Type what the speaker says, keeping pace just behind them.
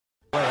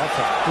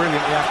That's a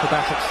brilliantly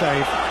acrobatic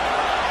save.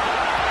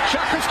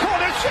 Xhaka's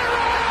corner,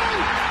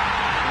 Giroud!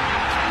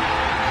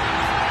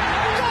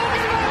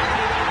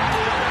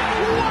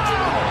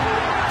 Wow!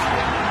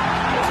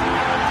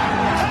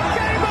 A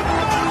game of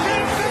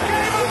margins, a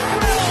game of thrills.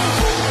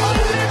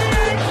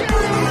 Olivier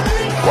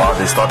Giroud. Wow,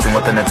 they're starting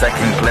with an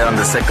attacking play on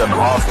the second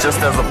half. Just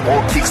as the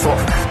ball kicks off,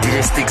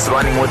 DJ Sticks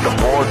running with the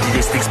ball.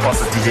 DJ Sticks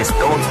passes DJ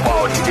Stones.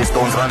 Wow, DJ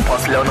Stones run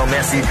past Lionel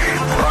Messi.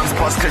 Runs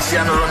past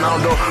Cristiano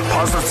Ronaldo.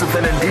 Passes to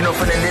Fernandinho.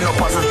 Fernandinho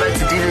passes back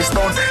to DJ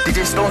Stones.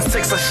 DJ Stones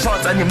takes a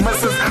shot and he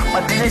misses.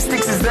 But DJ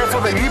Sticks is there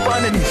for the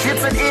rebound and he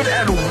hits it in.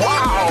 And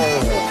wow!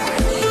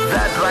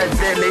 That right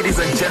there, ladies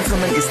and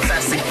gentlemen, is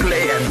classic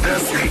play. And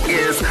this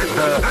is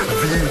the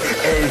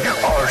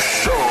VAR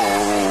show.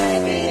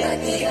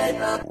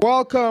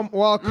 Welcome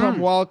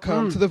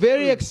to the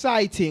very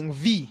exciting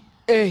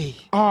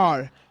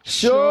VAR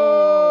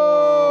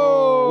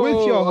show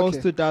with your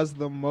host who does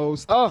the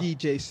most,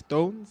 DJ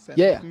Stones. And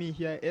with me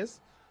here is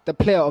the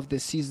player of the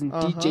season,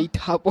 DJ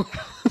Tabo.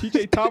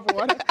 DJ Tabo,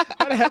 what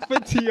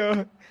happened to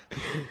you?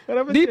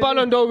 The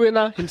Ballon d'Or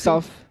winner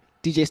himself,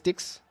 DJ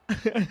Sticks.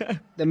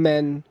 The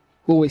man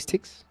who always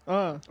ticks,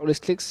 always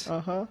clicks.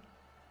 The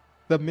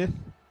myth.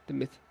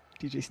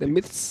 DJ Sticks. The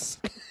myths.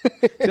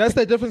 That's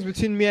the difference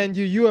between me and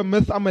you. You a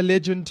myth, I'm a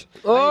legend.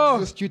 I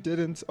exist, you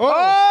didn't.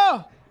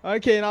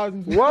 Okay, now.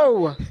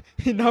 Whoa.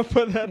 Enough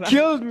of that.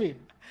 Killed me.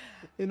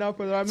 Enough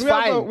of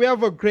that. We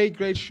have a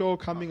great show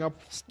coming up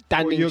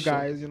for you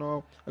guys. You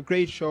know, a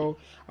great show.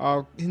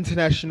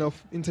 International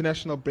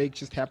break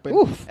just happened.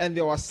 Oof. And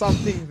there was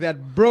something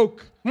that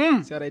broke.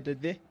 See what I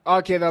did there?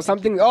 Okay, there's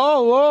something.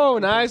 Oh,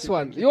 nice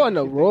one. You're on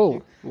a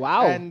roll.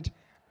 Wow. And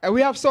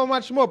we have so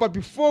much more. But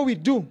before we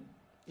do,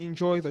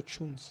 enjoy the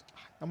tunes.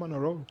 I'm on a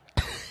roll.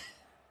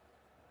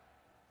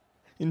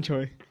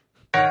 Enjoy.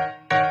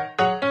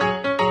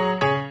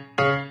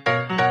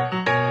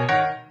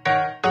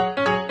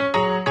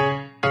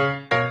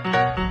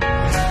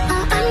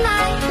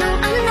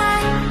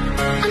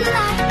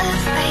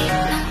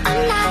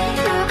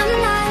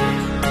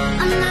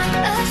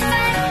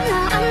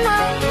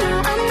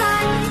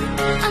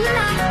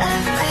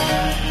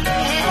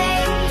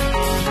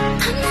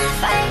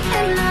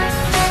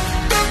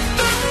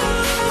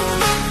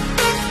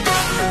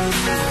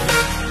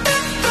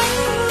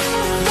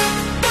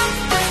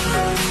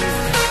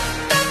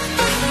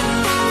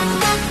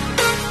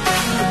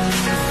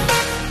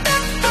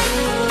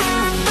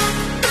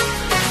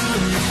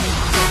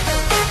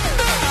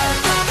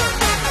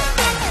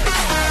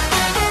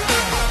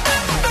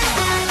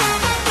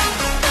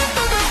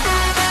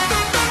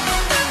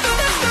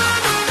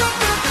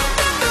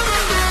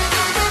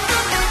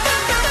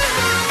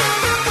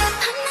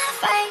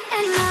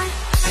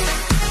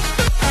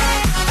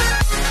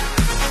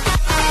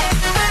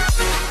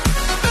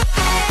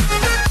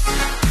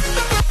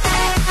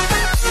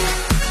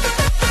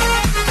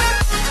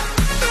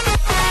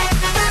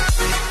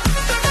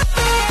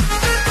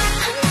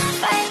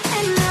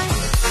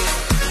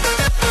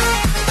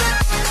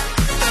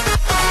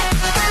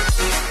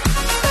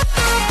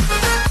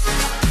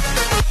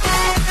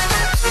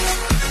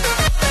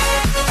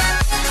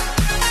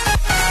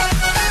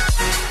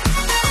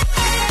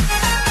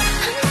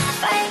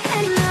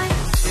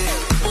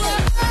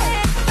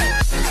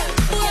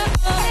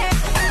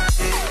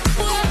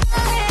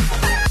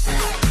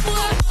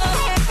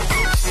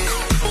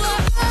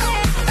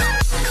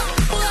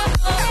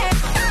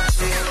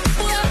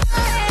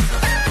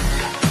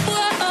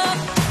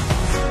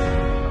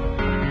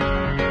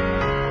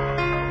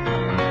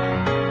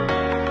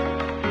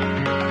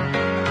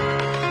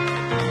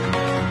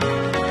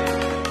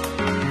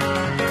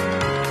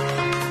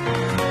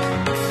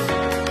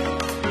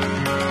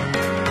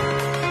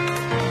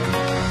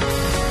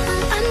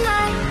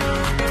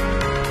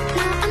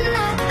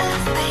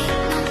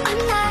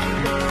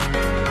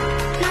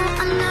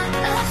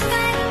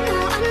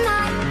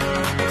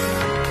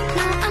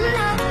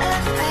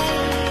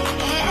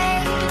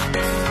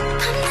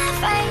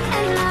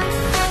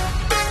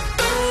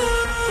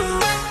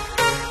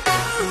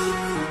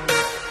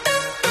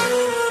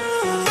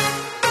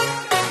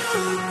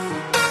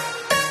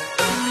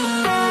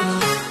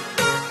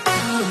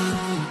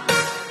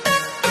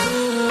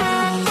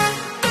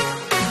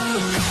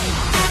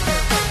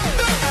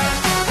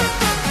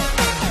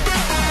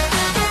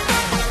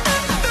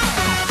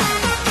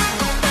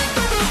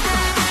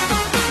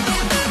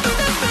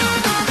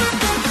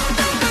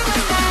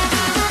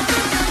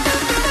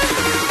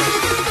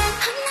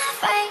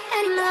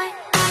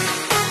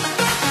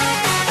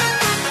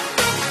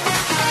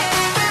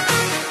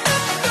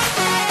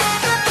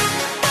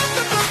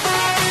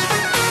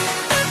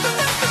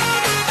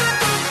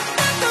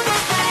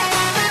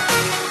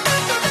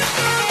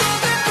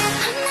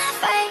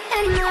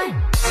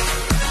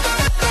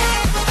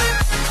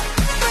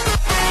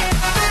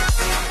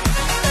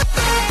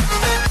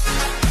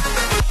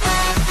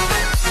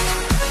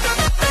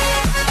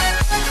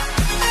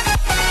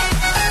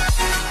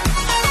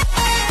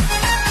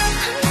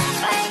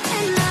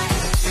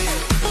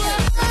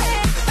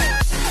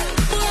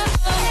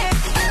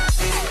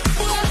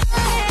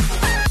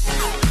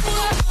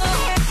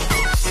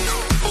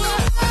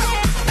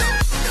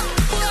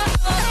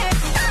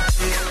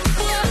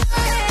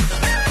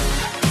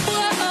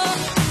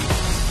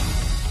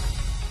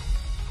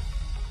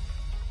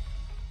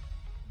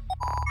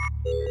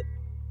 Hey,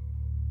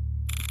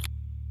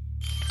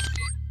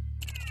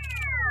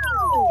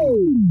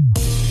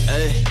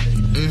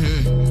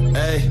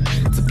 hey,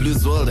 it's a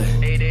blues world.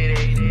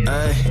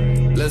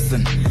 Hey,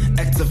 listen,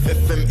 Active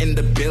FM in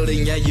the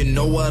building, yeah, you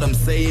know what I'm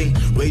saying.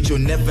 Radio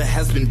never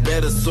has been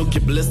better, so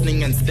keep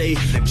listening and stay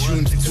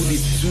tuned to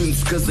these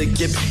tunes, cause they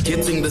keep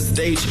hitting the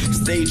stage.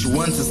 Stage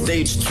 1 to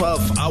stage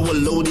 12, our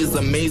load is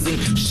amazing.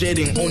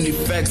 Sharing only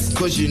facts,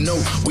 cause you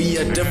know we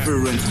are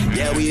different.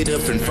 Yeah, we are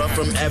different, far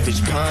from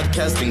average.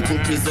 Podcasting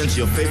could present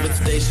your favorite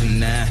station,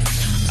 nah.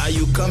 Are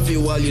you comfy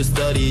while you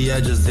study? Yeah,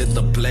 just hit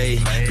the play.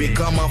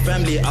 Become our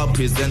family, our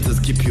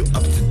presenters keep you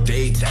up to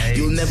date.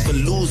 You'll never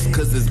lose,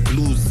 cause it's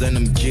blues and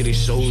them giddy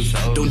shows.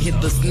 Don't hit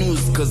the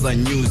snooze, cause our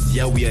news,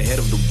 yeah, we ahead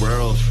of the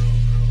world.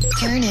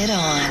 Turn it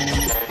on.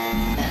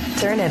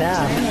 Turn it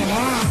up.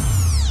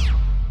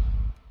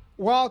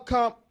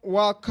 Welcome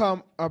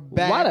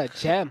back. What a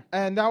jam.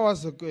 And that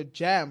was a good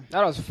jam.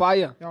 That was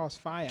fire. That was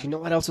fire. Do you know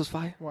what else was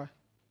fire? What?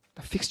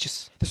 The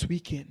fixtures. This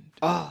weekend.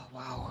 Oh,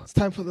 wow. It's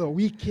time for the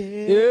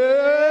weekend.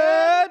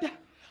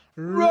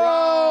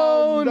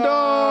 Roundup.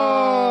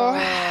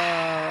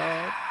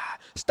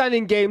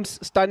 Stunning games.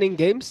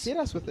 Hit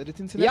us with it. It's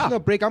international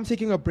break. I'm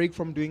taking a break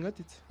from doing it.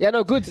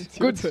 Good. It's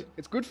Good. your turn.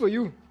 It's good for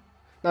you.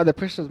 Now the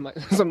pressure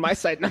is on my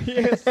side now.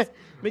 Yes.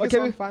 Make it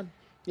sound fun.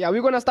 Yeah,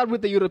 we're going to start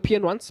with the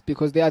European ones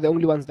because they are the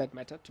only ones that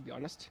matter, to be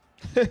honest,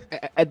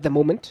 at the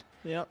moment.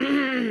 Yeah.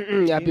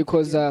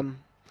 Because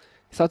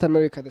South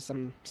America, there's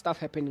some stuff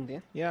happening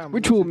there. Yeah.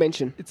 Which we'll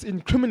mention. It's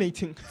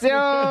incriminating.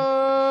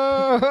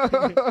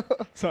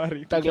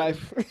 Sorry. Thug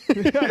life.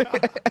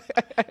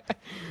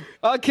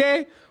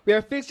 Okay, we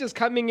have fixtures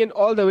coming in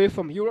all the way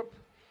from Europe.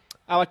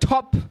 Our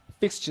top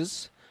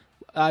fixtures,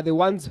 the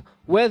ones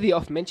worthy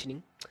of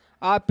mentioning,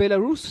 are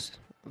Belarus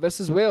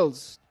versus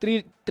Wales.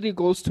 Three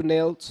goals to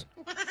nails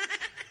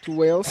to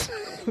Wales.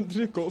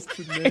 3 goals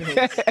to nails.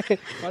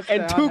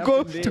 And 2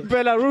 goals to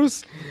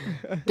Belarus.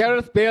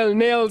 Gareth Bale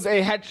nails a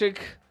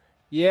hat-trick.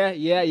 Yeah.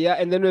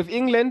 And then we have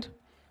England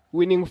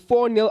winning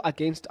 4-0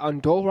 against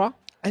Andorra.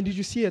 And did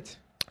you see it?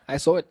 I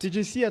saw it. Did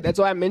you see it? That's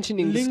why I'm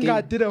mentioning this game.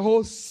 Lingard did a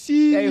whole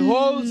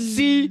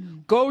C.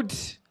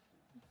 Goat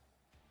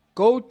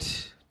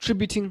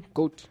tributing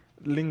Goat.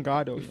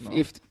 Lingardo.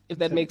 If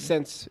that makes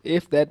sense.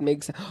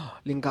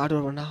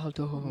 Lingardo,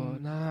 Ronaldo.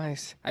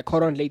 Nice. I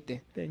caught on late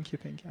there. Thank you.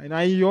 And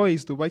I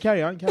always do, but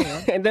carry on.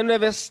 And then we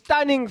have a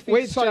stunning fixture.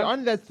 Wait, sorry,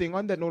 on that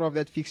note of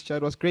that fixture,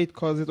 it was great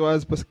because it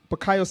was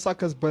Bukayo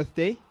Saka's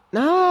birthday.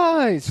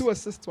 Nice. 2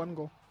 assists, 1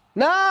 goal.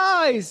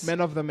 Nice.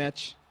 Man of the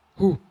match.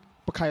 Who?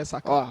 Bukayo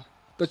Saka. Oh,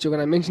 thought you were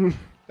going to mention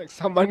like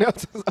someone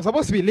else. I'm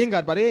supposed to be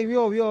Lingard, but hey,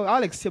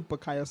 I'll accept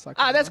Bukayo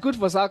Saka. That's good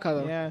for Saka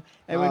though. Yeah.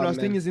 And when I was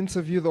doing his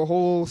interview, the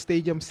whole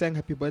stadium sang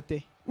happy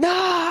birthday.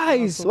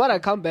 Nice. So what cool. a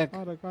comeback.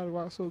 Oh,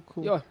 wow, so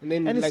cool. Yeah,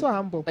 and he's so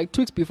humble. Like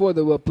 2 weeks before,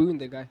 they were booing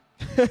the guy.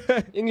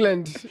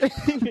 England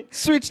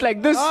switch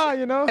like this.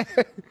 You know.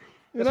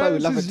 That's why we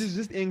love it. It's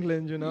just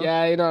England, you know.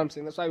 Yeah, you know what I'm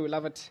saying. That's why we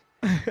love it.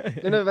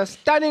 Then we have a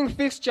stunning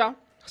fixture.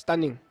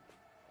 Stunning.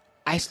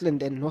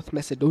 Iceland and North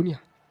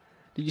Macedonia.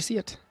 Did you see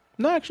it?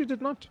 No, I actually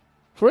did not.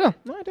 For real?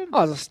 No, I didn't. Oh,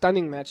 it was a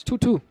stunning match.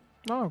 2-2.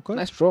 Oh, good.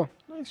 Nice draw.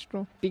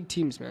 Big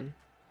teams, man.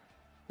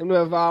 Then we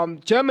have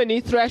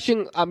Germany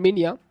thrashing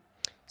Armenia.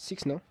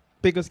 6-0.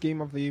 Biggest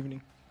game of the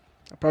evening.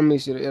 I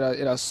promise you,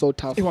 it was so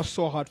tough. It was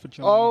so hard for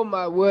Germany. Oh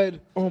my word!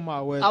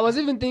 I was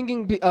even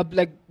thinking,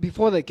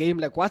 before the game,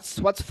 like what's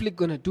Flick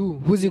gonna do?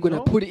 Who's he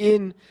gonna put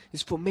in?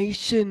 His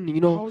formation,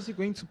 you know? How is he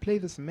going to play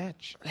this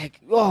match?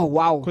 Like, oh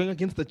wow! Going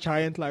against the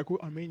giant like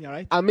Armenia,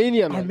 right?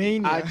 Armenia, man.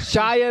 Armenia. A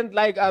giant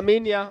like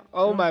Armenia.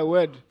 Oh my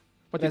word!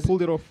 But they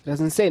pulled it off.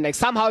 That's insane. Like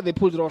somehow they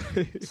pulled it off.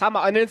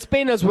 Somehow, and then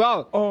Spain as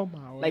well. Oh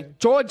my word! Like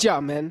Georgia,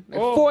 man.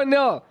 Like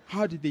 4-0.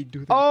 How did they do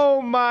that?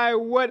 Oh my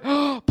word!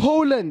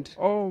 Poland.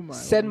 Oh my.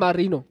 San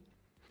Marino.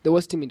 The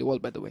worst team in the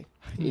world, by the way.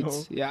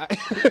 Yeah.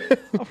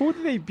 Who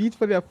did they beat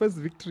for their first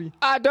victory?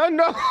 I don't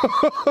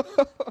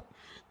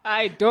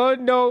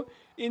know.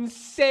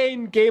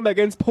 Insane game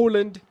against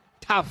Poland.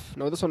 Tough.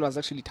 No, this one was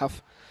actually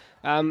tough.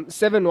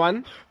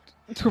 7-1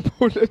 to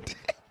Poland.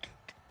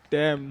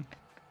 Damn.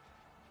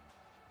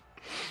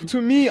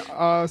 To me,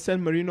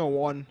 San Marino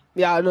won.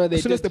 Yeah, I know they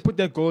As soon as they put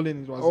their goal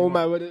in, it was.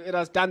 My word, it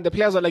was done. The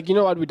players were like, you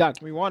know what, we're done.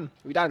 We won.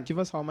 We're done. Give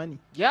us our money.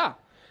 Yeah.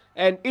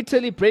 And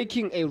Italy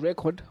breaking a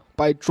record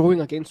by drawing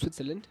against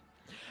Switzerland.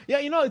 Yeah,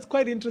 you know, it's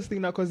quite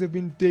interesting now because they've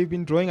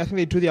been drawing. I think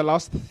they drew their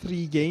last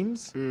 3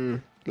 games.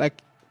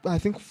 Like, I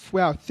think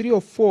 3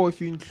 or 4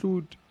 if you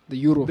include the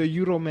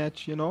Euro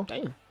match, you know.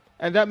 Damn.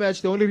 And that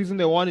match, the only reason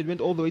they won, it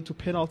went all the way to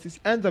penalties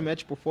and the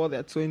match before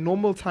that. So in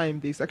normal time,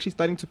 they're actually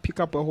starting to pick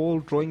up a whole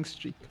drawing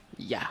streak.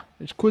 Yeah.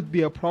 Which could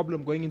be a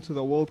problem going into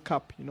the World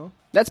Cup, you know.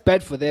 That's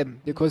bad for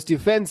them because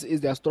defense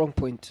is their strong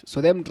point.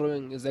 So them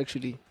drawing is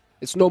actually,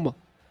 it's normal.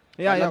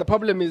 Yeah. The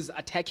problem is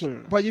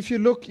attacking. But if you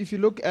look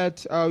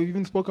at, we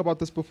even spoke about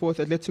this before with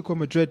Atletico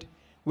Madrid,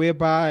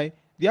 whereby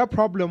their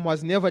problem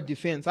was never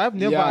defense. I've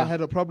never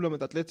had a problem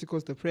with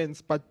Atletico's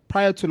defense, but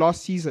prior to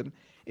last season,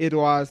 it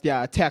was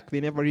their attack. They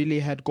never really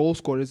had goal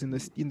scorers in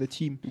the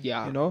team.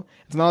 Yeah. You know,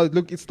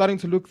 it's starting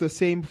to look the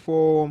same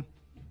for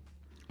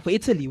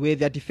Italy, where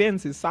their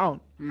defense is sound,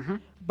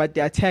 but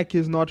the attack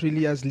is not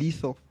really as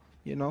lethal.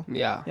 You know.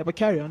 Yeah. Yeah, but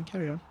carry on.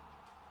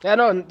 Yeah,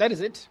 no, that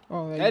is it.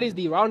 Oh, That is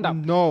the roundup.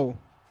 No,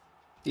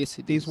 Yes,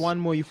 it there's is. one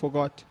more you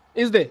forgot.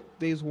 Is there?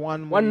 There's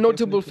one more. One you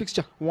notable definitely-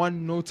 fixture.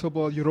 One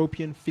notable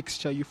European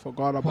fixture you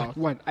forgot about.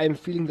 One. I am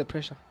feeling the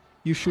pressure.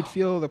 You should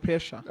feel the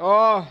pressure.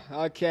 Oh,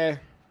 okay.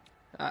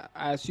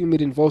 I assume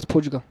it involves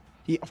Portugal.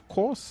 Yeah, of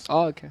course.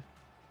 Oh, okay.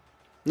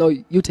 No,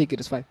 you take it.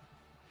 It's fine.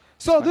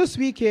 So this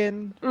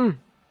weekend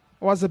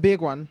was a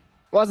big one.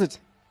 Was it?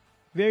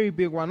 Very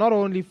big one. Not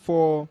only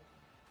for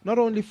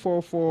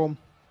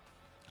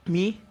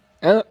me,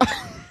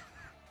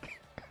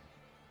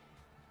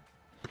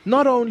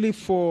 not only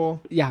for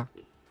Yeah.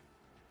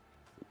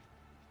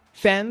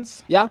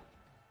 fans. Yeah.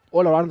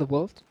 All around the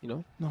world, you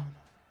know. No.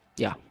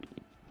 Yeah.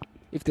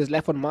 If there's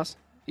life on Mars,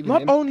 even Not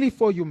them. only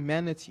for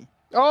humanity,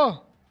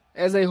 Oh,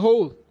 as a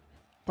whole.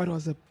 but it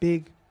was a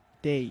big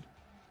day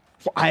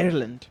for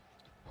Ireland.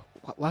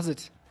 What was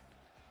it?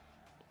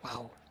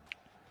 Wow.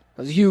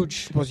 It was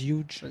huge. It was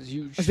huge. It was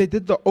huge. As they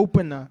did the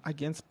opener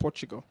against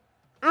Portugal.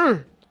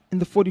 In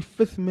the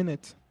 45th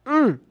minute,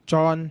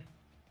 John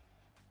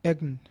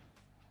Egn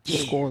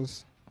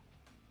scores.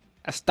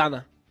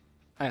 Astana,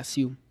 I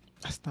assume.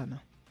 Astana.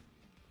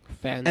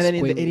 Fans And then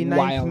in the going 89th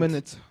wild.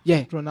 minute,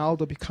 Yeah.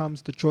 Ronaldo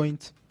becomes the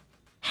joint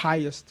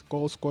highest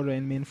goal scorer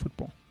in men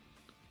football.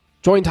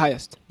 Joint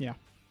highest. Yeah.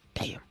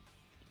 Damn.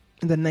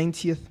 In the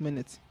 90th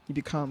minute, he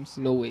becomes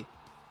No way.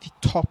 the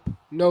top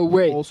No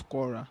way. goal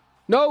scorer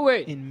No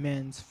way. in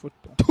men's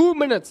football. 2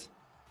 minutes.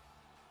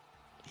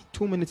 In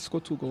 2 minutes, he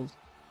scored 2 goals.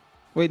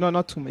 Wait, no,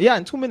 not 2 minutes. Yeah,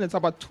 in 2 minutes,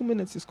 about 2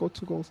 minutes, he scored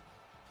 2 goals.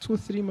 2,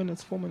 3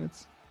 minutes, 4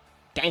 minutes.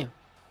 Damn.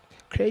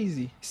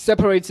 Crazy.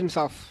 Separates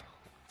himself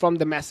from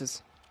the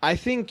masses. I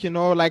think,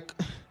 like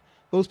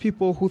those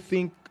people who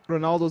think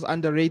Ronaldo's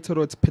underrated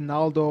or it's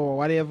Pinaldo or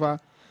whatever,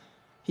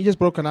 he just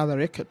broke another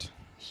record,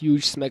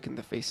 Huge smack in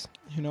the face.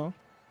 you know?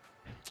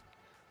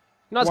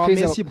 You know what's While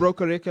crazy? Messi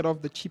broke a record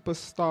of the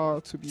cheapest star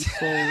to be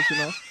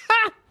sold,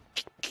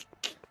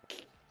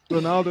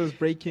 Ronaldo is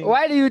breaking.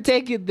 Why do you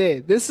take it there?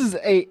 This is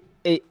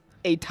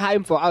a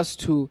time for us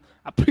to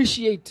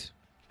appreciate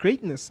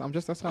Greatness. That's what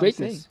I'm saying.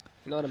 greatness.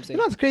 You know what I'm saying? You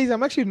know what's crazy?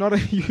 I'm actually not a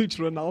huge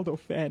Ronaldo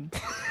fan.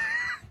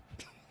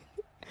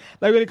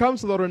 Like when it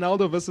comes to the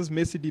Ronaldo versus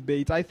Messi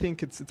debate, I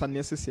think it's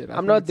unnecessary. I I'm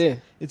think not it's-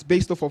 there. It's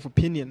based off of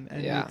opinion,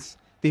 and Yeah.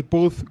 they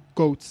both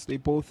goats. They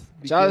both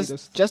the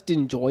greatest. Just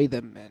enjoy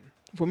them, man.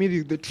 For me,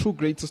 the true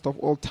greatest of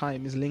all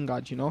time is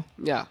Lingard.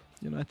 Yeah.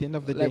 At the end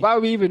of the day, Like, why are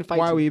we even fighting?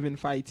 why are we even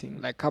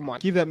fighting? Like, come on.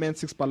 Give that man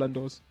 6 Ballon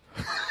d'Ors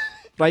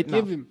right now.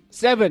 Give him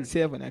 7.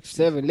 7 actually.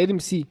 7. Let him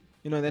see.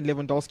 And then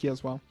Lewandowski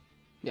as well.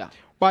 Yeah.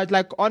 But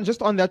like on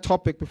that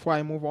topic before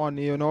I move on,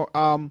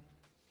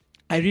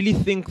 I really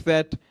think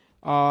that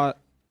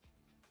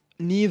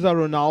neither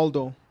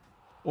Ronaldo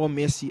or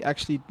Messi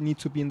actually need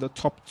to be in the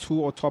top 2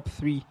 or top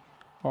 3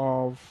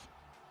 of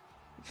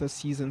the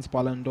season's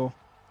Ballon d'Or.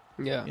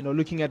 Yeah.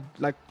 Looking at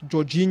like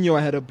Jorginho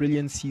had a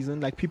brilliant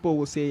season. Like people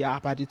will say, yeah,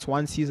 but it's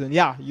one season.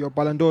 Yeah, your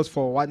Ballon d'Or is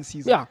for one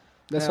season. Yeah.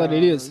 That's what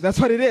it is. That's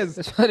what it is.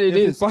 That's what it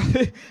If is.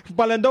 if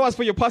Ballon d'Or was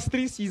for your past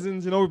 3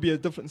 seasons, it would be a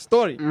different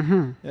story.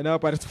 Mm-hmm.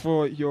 But it's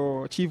for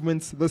your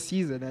achievements this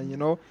season.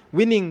 And,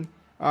 winning,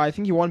 I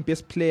think he won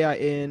best player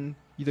in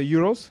the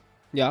Euros,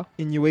 Yeah.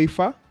 in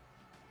UEFA.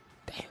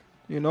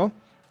 Damn.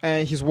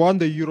 And he's won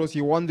the Euros,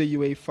 he won the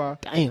UEFA,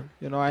 Damn.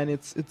 and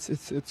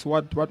it's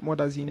what more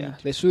does he need? Yeah.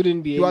 There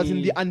shouldn't be He any was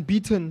in the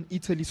unbeaten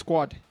Italy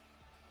squad.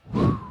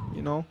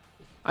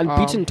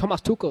 unbeaten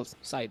Thomas Tuchel's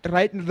side.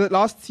 Right, the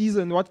last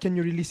season, what can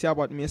you really say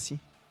about Messi?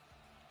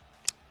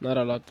 Not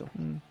a lot, though.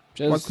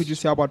 Just, What could you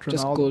say about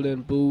Just Ronaldo?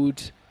 Golden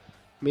Boot,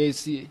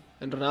 Messi,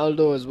 and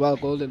Ronaldo as well.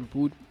 Golden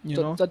Boot.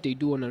 That's what they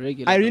do on a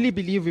regular. I really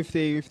believe if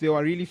they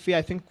were really fair,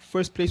 I think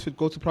first place would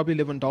go to probably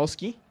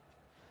Lewandowski.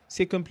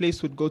 Second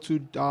place would go to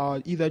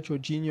either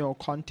Jorginho or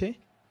Conte.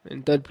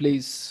 In third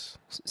place,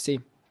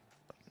 same.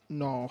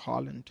 No,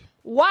 Haaland.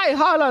 Why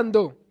Haaland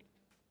though?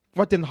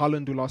 What did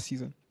Haaland do last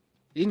season?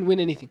 He didn't win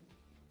anything.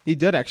 He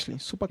did actually.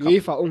 Super Cup.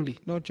 UEFA only.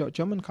 No,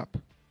 German Cup.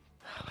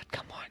 But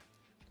come on,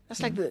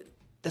 that's like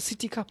the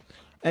City Cup.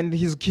 And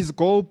his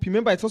goal,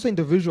 remember, it's also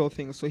individual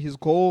things. So his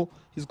goal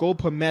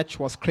per match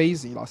was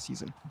crazy last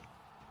season.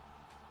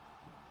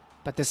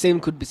 But the same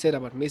could be said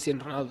about Messi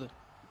and Ronaldo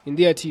in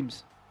their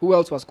teams. Who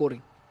else was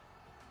scoring?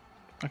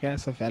 Okay,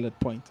 that's a valid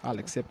point. I'll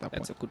accept that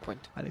That's point. a good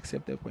point. I'll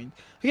accept that point.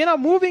 Okay, now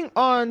moving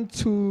on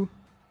to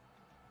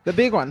the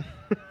big one.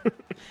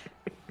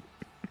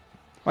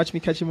 Watch me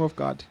catch him off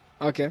guard.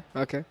 Okay.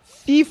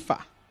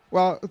 FIFA.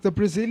 Well, the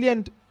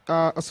Brazilian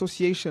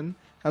association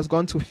has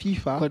gone to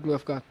FIFA, Caught me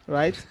off guard.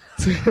 right?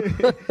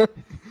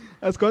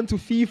 Has gone to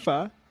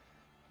FIFA to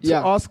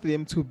Yeah. ask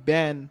them to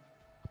ban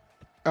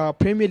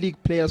Premier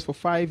League players for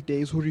 5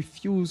 days who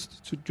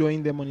refused to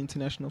join them on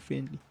international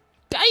friendly.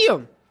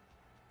 Damn.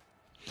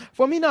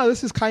 For me now,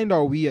 this is kind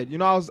of weird.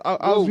 I was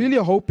Whoa. really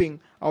hoping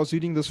I was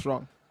reading this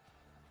wrong.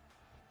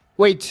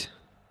 Wait.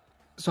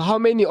 So how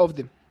many of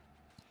them?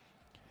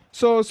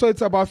 So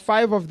it's about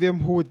 5 of them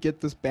who would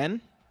get this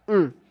ban.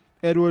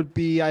 It would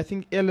be, I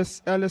think,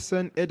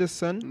 Ellison,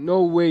 Edison,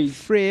 No way.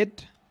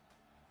 Fred.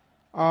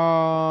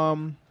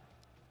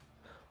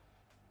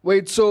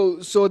 Wait,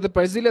 so the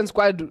Brazilian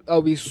squad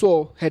we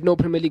saw had no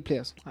Premier League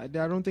players. I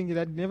don't think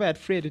that never had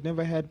Fred. It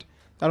never had.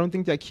 I don't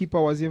think their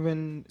keeper was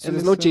even. So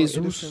there's no Ellison or Jesus.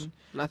 Edison.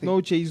 Nothing.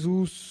 No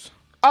Jesus.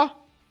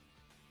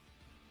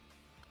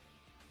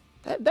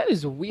 That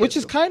is weird. Which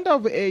is though. kind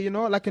of a,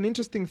 like an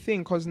interesting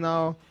thing, because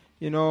now,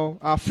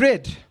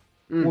 Fred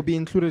will be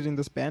included in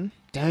this ban.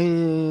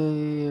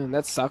 Damn,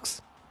 that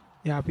sucks.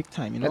 Yeah, big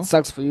time, That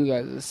sucks for you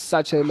guys. It's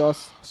such a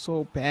loss.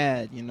 So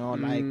bad,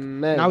 like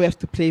man. now we have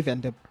to play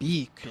Van der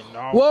Beek,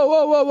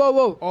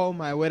 Whoa. Oh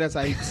my word, as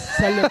I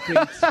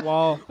celebrate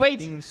while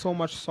Wait. in so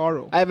much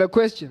sorrow. I have a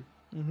question.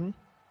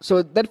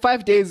 So that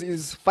 5 days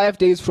is 5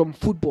 days from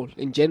football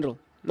in general,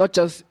 not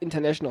just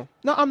international.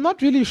 No, I'm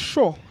not really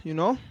sure,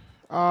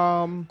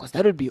 Because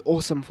that would be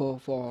awesome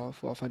for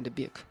Van der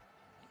Beek.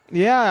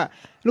 Yeah,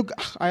 look,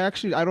 I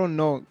don't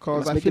know, because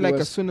Must I make feel it like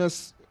worse. as soon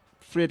as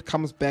Fred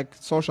comes back,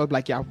 Solskjaer's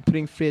like, yeah, I'm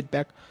putting Fred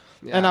back.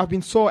 Yeah. And I've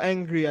been so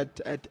angry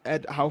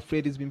at how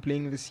Fred has been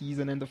playing this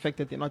season and the fact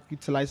that they're not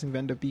utilizing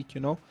Van der Beek,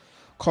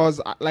 Because,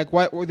 like,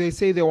 what they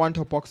say they want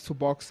a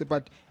box-to-box,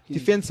 but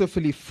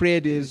defensively,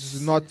 Fred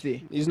is not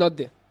there. He's not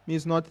there.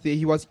 He's not there.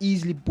 He was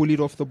easily bullied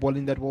off the ball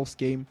in that Wolves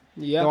game.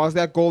 Yeah. There was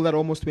that goal that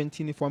almost went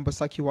in if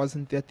Wan-Bissaka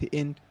wasn't there at the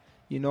end,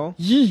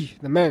 Yee,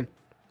 the man.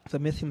 The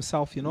myth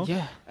himself,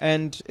 Yeah.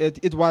 And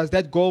it was,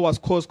 that goal was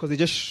caused because they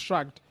just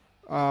shrugged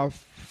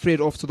Fred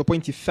off to the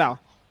point he fell.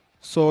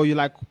 So you're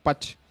like,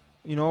 but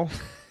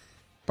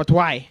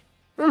why?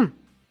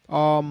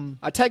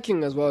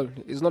 Attacking as well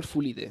is not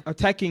fully there.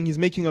 Attacking, he's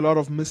making a lot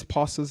of missed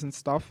passes and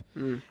stuff.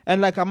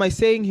 And like, am I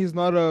saying he's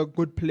not a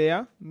good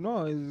player?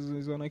 No,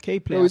 he's an okay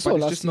player, we but saw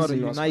he's last just not a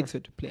season as well.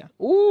 United player.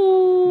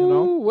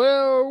 Ooh,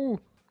 well.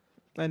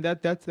 And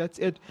that's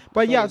it.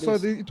 But yeah, it so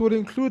is. it would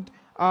include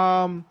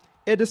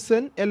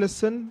Edison,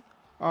 Ellison,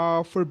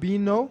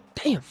 Firmino,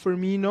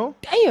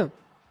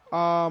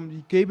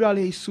 Gabriel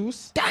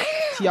Jesus,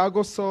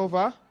 Thiago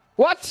Silva,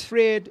 What?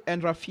 Fred,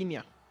 and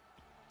Rafinha.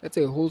 That's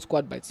a whole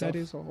squad by itself. That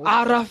is a whole.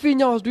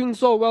 Rafinha was doing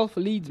so well for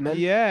Leeds, man.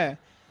 Yeah,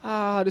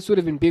 This would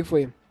have been big for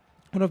him.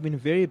 would have been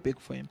very big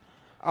for him.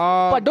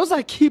 But those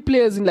are key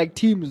players in like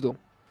teams, though.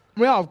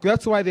 Well,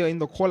 that's why they're in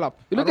the call-up.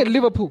 You look at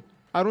Liverpool.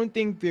 I don't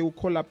think they will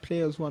call up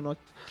players who are not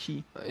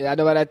key. Yeah,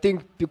 no, but I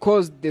think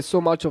because there's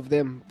so much of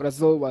them,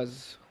 Brazil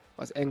was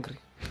angry.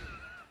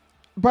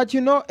 But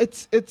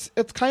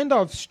it's kind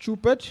of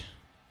stupid,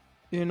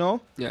 Yeah,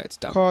 it's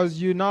dumb.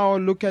 because you now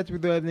look at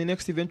the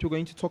next event we're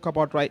going to talk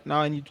about right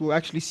now, and you will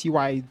actually see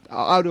why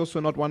I'd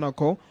also not want to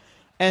go.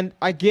 And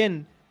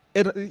again,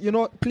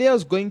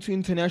 players going to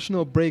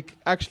international break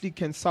actually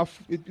can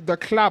suffer. The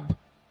club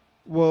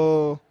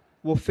will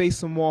face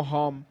some more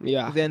harm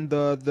Yeah. than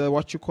the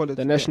what you call it,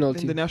 The national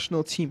than team. the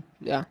national team.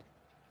 Yeah.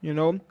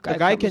 The Guy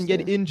guy comes can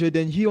get there. injured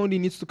and he only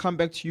needs to come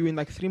back to you in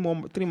like 3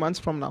 months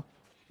from now.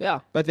 Yeah.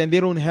 But then they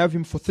don't have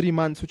him for 3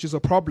 months, which is a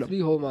problem. 3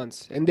 whole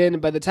months. And then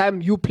by the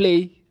time you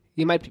play,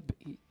 he might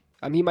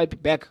be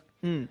back.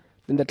 Then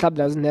the club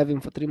doesn't have him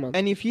for 3 months.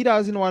 And if he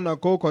doesn't want to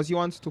go because he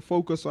wants to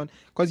focus on,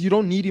 because you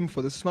don't need him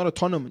for this. It's not a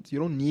tournament. You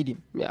don't need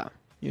him. Yeah.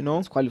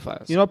 It's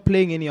Qualifiers. You're not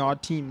playing any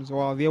hard teams.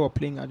 Well, they were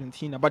playing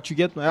Argentina. But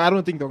I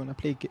don't think they're going to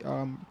play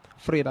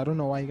Fred. I don't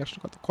know why he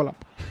actually got the call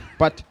up.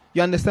 But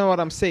you understand what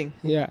I'm saying,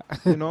 Yeah.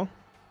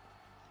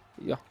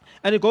 Yeah.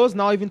 And it goes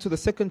now even to the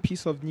second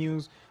piece of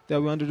news that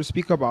we wanted to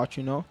speak about,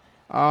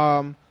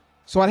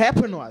 So what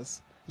happened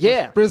was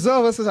Yeah.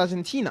 Brazil versus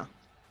Argentina.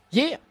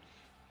 Yeah.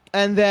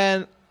 And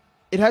then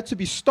it had to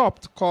be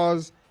stopped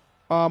because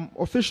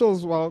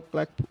officials,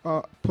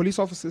 police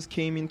officers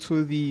came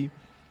into the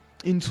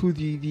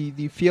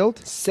field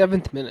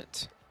 7th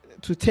minute.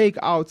 to take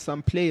out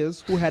some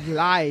players who had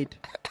lied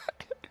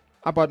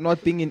about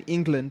not being in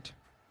England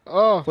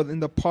Oh. in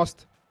the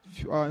past,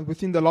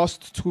 within the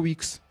last 2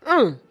 weeks.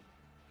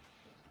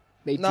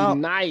 They Now-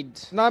 denied.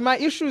 Now, my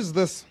issue is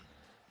this.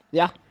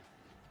 Yeah.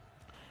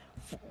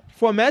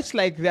 For a match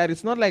like that,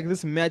 it's not like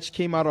this match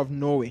came out of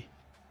nowhere.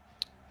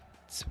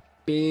 It's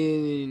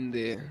been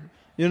there.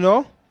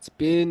 It's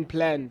been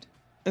planned.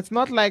 It's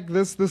not like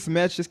this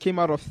match just came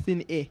out of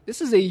thin air.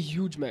 This is a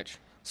huge match.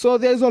 So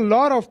there's a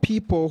lot of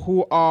people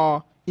who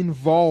are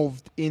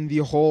involved in the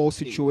whole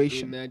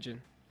situation.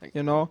 Imagine. Like,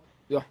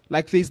 Yeah.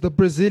 Like there's the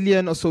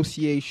Brazilian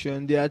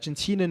Association, the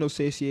Argentinian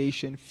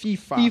Association,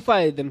 FIFA.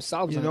 FIFA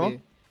themselves are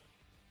there.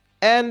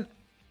 And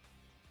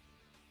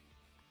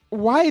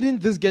why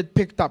didn't this get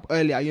picked up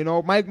earlier?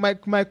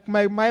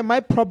 My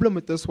problem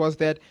with this was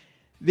that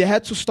they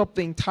had to stop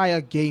the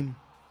entire game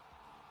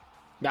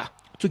Yeah.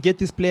 to get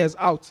these players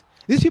out.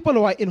 These people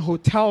were in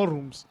hotel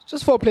rooms.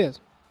 Just 4 players.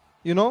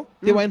 They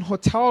were in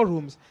hotel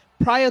rooms.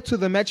 Prior to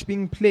the match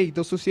being played,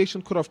 the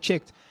association could have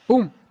checked.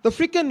 Boom. The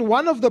freaking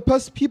one of the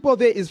people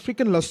there is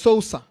freaking La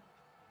Sosa.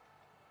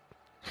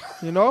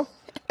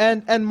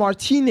 And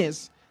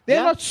Martinez. They're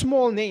Yeah. not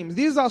small names.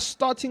 These are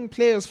starting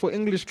players for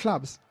English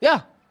clubs.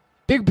 Yeah.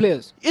 Big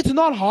players. It's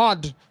not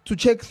hard to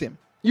check them.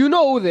 You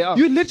know who they are.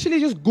 You literally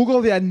just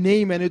Google their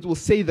name and it will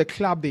say the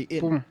club they're in.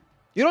 Boom.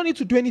 You don't need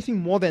to do anything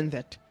more than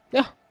that.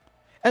 Yeah.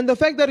 And the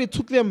fact that it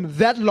took them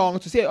that long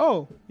to say,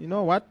 oh, you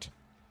know what?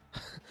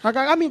 Like,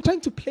 I mean,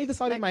 trying to play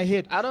this out in my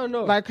head. I don't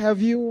know. Like,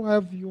 have you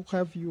ever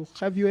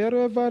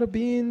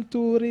been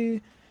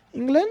to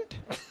England?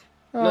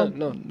 No.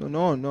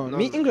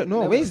 Me, England. No,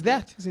 Never. where's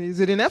that? Is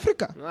it in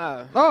Africa?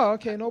 Ah, Oh,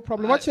 okay, no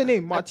problem. What's your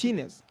name?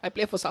 Martinez. I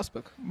play for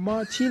Salzburg.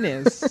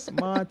 Martinez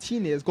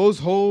goes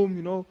home,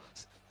 you know,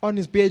 on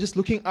his bed, just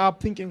looking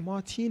up, thinking,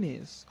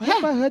 Martinez. I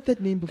have I heard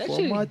that name before?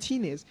 Actually.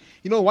 Martinez.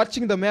 You know,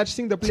 watching the match,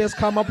 seeing the players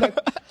come up, like,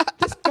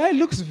 this guy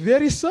looks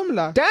very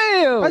similar.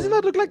 Damn. Does he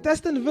not look like the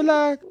Aston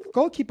Villa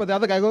goalkeeper? The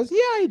other guy goes,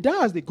 yeah, he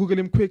does. They Google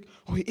him quick.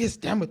 Oh, he is,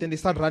 damn it. Then they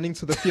start running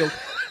to the field.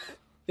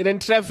 And then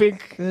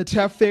traffic.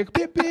 Traffic.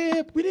 Pip,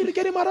 pip. We need to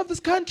get him out of this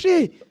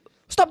country.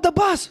 Stop the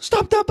bus.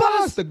 Stop the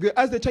bus.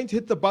 As they're trying to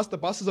hit the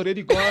bus is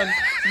already gone.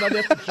 So now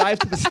they have to drive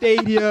to the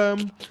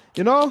stadium.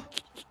 You know?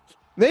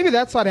 Maybe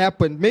that's what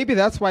happened. Maybe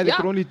that's why they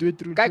could only do it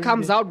through. Guy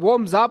comes out,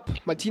 warms up.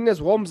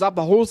 Martinez warms up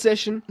a whole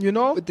session. You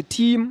know? With the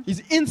team. He's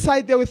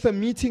inside there with the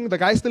meeting. The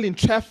guy's still in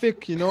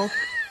traffic, you know?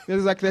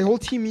 There's like the whole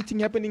team meeting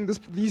happening.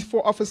 These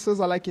 4 officers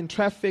are like in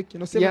traffic. You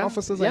know, 7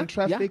 officers are in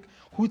traffic.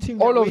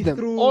 Hooting All their of way them.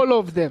 through. All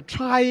of them.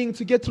 Trying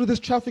to get through this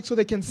traffic so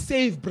they can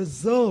save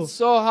Brazil.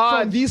 So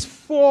hard. From these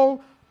 4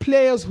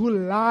 players who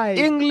lied.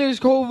 English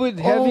COVID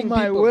Oh having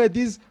my people. word,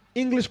 these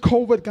English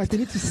COVID guys, they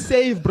need to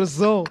save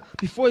Brazil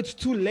before it's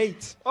too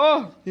late.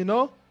 Oh. You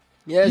know?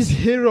 Yes. These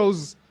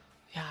heroes.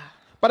 Yeah.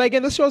 But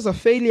again, this shows a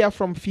failure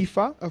from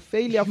FIFA, a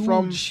failure Huge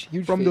from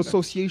the failure.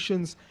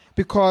 associations,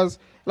 because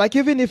like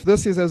even if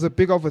this is as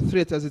big of a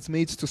threat as it's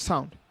made to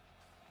sound,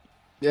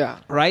 Yeah.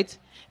 right?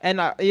 And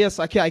yes,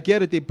 okay, I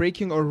get it. They're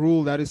breaking a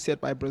rule that is set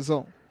by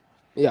Brazil.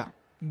 Yeah.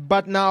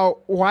 But now,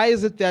 why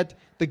is it that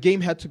the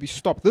game had to be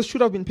stopped? This should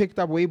have been picked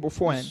up way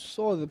beforehand.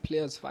 Saw the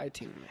players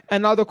fighting, man.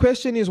 And now the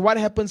question is, what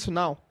happens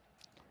now?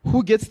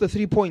 Who gets the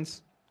 3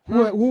 points?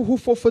 Who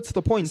forfeits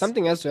the points?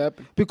 Something has to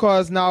happen.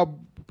 Because now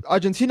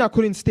Argentina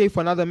couldn't stay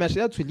for another match.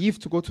 They had to leave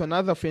to go to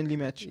another friendly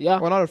match. Yeah.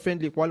 Well, not a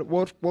friendly,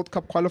 World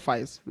Cup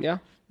qualifiers. Yeah.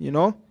 You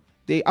know?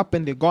 They up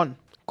and they're gone.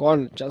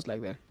 Gone just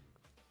like that.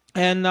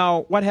 And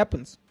now what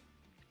happens?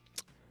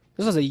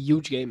 This was a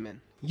huge game, man.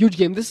 Huge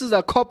game. This is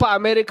a Copa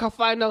America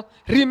final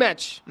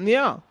rematch.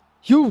 Yeah.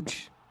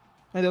 Huge.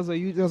 And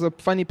there's a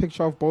funny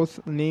picture of both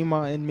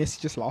Neymar and Messi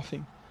just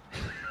laughing.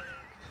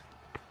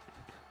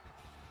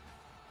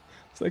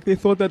 It's like they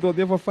thought that they'll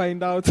never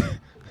find out.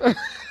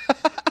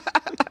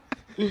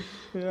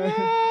 Yeah.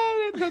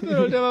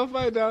 We'll never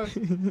find out.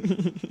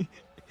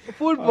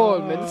 Football,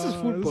 man. This is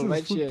football,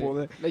 right here.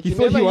 football. Like, He you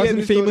thought he never hear wasn't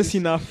these famous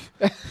stories. enough.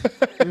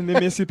 And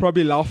then Messi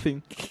probably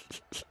laughing.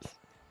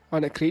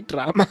 On a great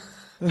drama.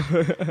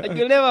 Like,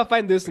 you'll never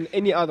find this in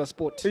any other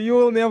sport. You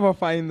will never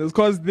find this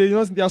because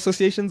the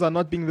associations are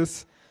not being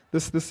this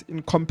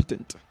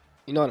incompetent.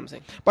 You know what I'm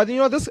saying? But you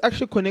know, this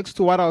actually connects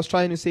to what I was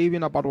trying to say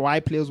even about why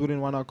players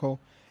wouldn't want to go.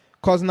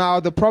 Because now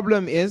the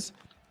problem is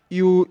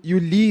you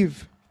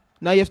leave.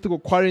 Now you have to go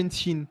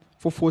quarantine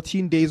for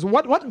 14 days.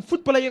 What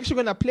football are you actually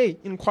going to play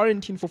in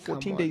quarantine for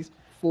 14 Come on. days?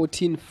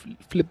 14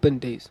 flippant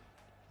days.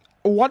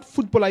 What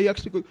football are you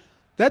actually going?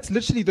 That's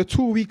literally the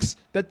 2 weeks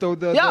that the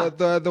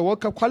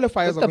World Cup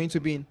qualifiers are going to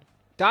be in.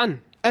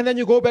 Done. And then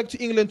you go back to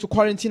England to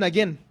quarantine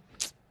again.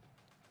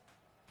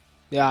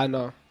 Yeah, I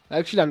know. I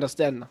actually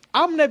understand now.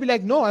 I'm gonna be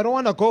like, no, I don't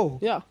want to go.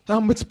 Yeah.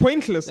 It's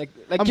pointless. Like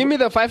give me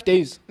the 5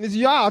 days.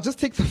 I'll just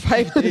take the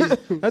 5 days.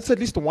 That's at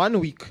least 1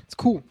 week. It's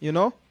cool. You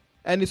know,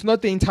 and it's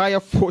not the entire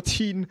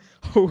 14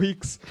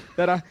 weeks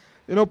that are,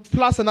 you know,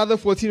 plus another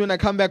 14 when I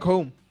come back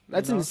home.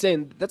 That's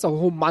insane. That's a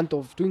whole month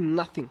of doing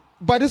nothing.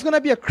 But it's gonna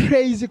be a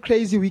crazy,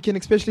 crazy weekend,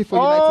 especially for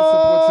United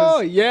Oh,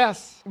 supporters.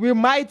 yes. We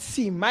might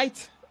see,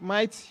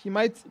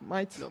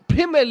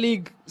 Premier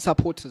League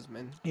supporters,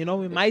 man. you know,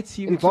 we might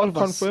see. It's Involve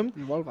not us. confirmed,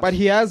 Involve us. but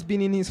he has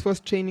been in his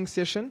first training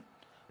session.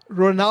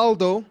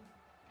 Ronaldo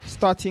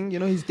starting, you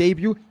know, his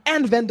debut,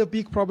 and Van der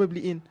Beek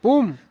probably in.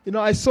 Boom. You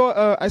know, I saw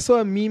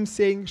a meme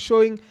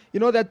showing, you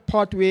know, that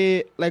part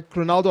where like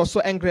Ronaldo was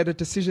so angry at a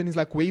decision, he's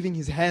like waving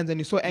his hands and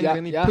he's so angry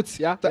and he puts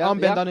the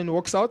armband down and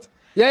walks out.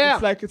 Yeah.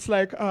 It's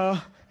like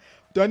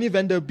Donny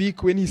Van der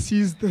Beek when he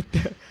sees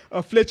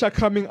Fletcher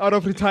coming out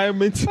of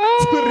retirement to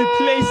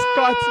replace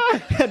Scott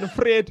and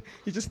Fred.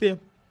 He's just there.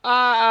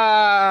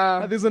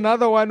 There's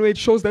another one where it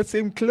shows that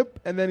same clip,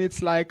 and then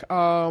it's like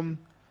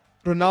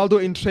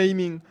Ronaldo in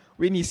training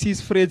when he sees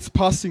Fred's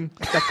passing.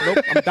 It's like,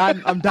 nope,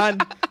 I'm done.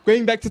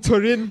 Going back to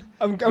Turin.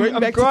 I'm going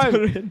back to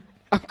Turin.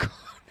 I'm gone.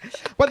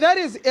 But that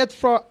is it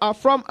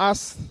from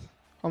us.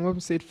 I'm going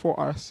to say it for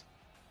us.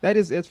 That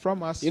is it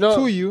from us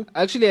to you.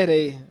 I actually had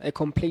a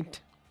complaint.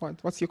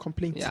 What's your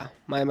complaint? Yeah,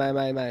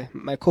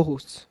 my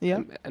co-hosts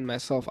Yeah. and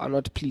myself are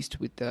not pleased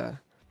with the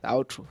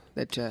outro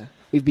that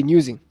we've been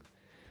using.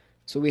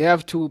 So we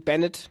have to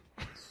ban it.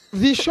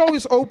 The show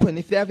is open.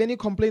 If they have any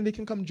complaint, they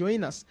can come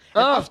join us.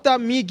 And after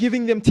me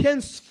giving them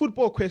 10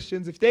 football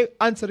questions, if they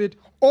answer it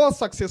all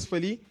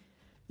successfully,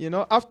 You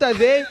know, after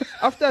they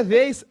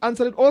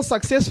answer it all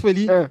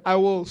successfully, I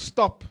will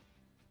stop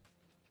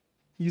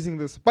using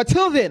this. But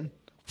till then,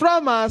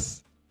 from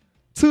us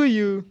to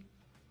you,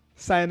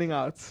 signing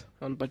out.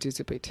 Don't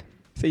participate.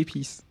 Say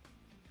peace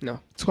No.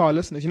 to our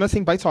listeners. You're not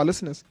saying bye to our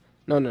listeners.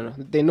 No.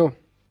 They know.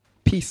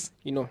 Peace.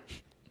 You know.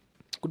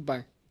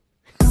 Goodbye.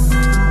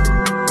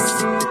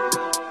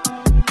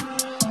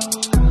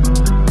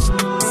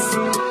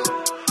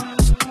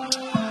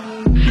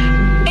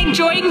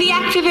 Enjoying the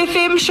Active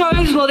FM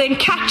shows? Well, then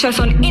catch us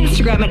on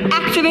Instagram at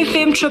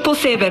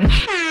ActiveFM777,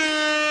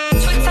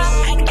 Twitter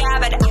at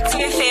Gab at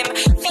ActiveFM,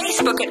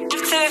 Facebook at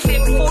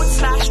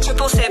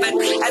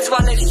ActiveFM/777, as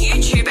well as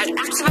YouTube at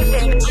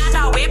ActiveFM and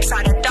our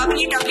website at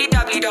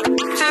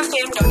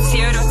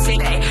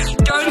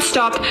www.activefm.co.za. Don't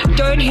stop,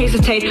 don't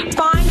hesitate.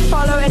 Find,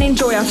 follow, and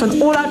enjoy us on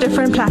all our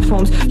different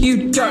platforms.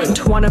 You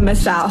don't want to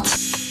miss out.